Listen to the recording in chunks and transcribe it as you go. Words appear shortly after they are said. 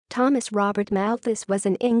Thomas Robert Malthus was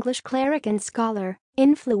an English cleric and scholar,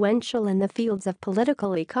 influential in the fields of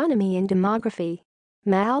political economy and demography.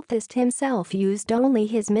 Malthus himself used only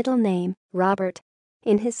his middle name, Robert.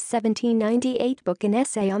 In his 1798 book An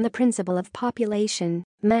Essay on the Principle of Population,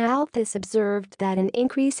 Malthus observed that an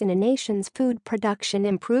increase in a nation's food production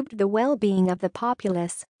improved the well-being of the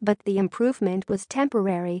populace, but the improvement was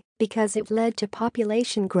temporary because it led to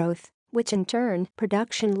population growth, which in turn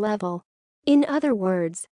production level. In other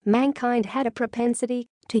words, mankind had a propensity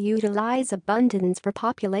to utilize abundance for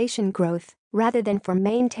population growth rather than for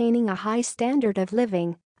maintaining a high standard of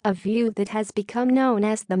living, a view that has become known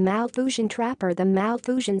as the Malthusian trap or the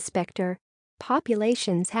Malthusian specter.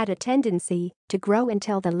 Populations had a tendency to grow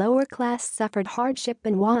until the lower class suffered hardship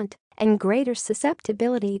and want and greater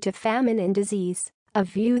susceptibility to famine and disease, a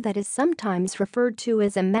view that is sometimes referred to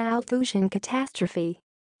as a Malthusian catastrophe.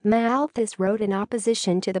 Malthus wrote in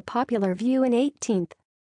opposition to the popular view in 18th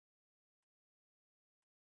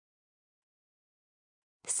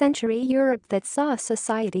century Europe that saw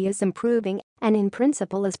society as improving and in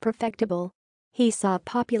principle as perfectible. He saw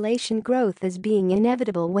population growth as being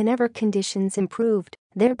inevitable whenever conditions improved,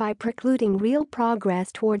 thereby precluding real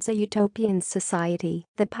progress towards a utopian society.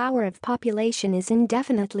 The power of population is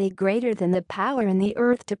indefinitely greater than the power in the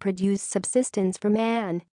earth to produce subsistence for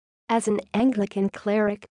man. As an Anglican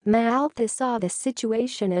cleric, Malthus saw the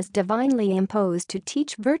situation as divinely imposed to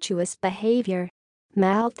teach virtuous behavior.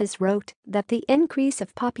 Malthus wrote that the increase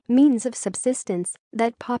of means of subsistence,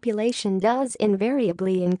 that population does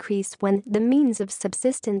invariably increase when the means of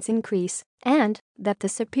subsistence increase, and that the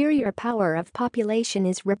superior power of population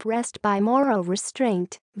is repressed by moral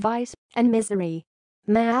restraint, vice, and misery.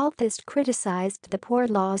 Malthus criticized the poor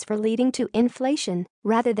laws for leading to inflation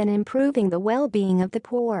rather than improving the well-being of the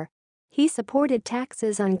poor. He supported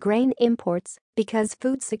taxes on grain imports because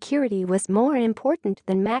food security was more important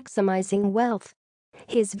than maximizing wealth.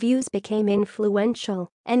 His views became influential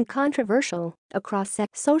and controversial across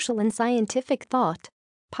social and scientific thought.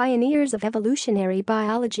 Pioneers of evolutionary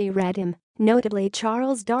biology read him, notably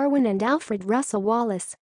Charles Darwin and Alfred Russel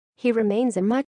Wallace. He remains a much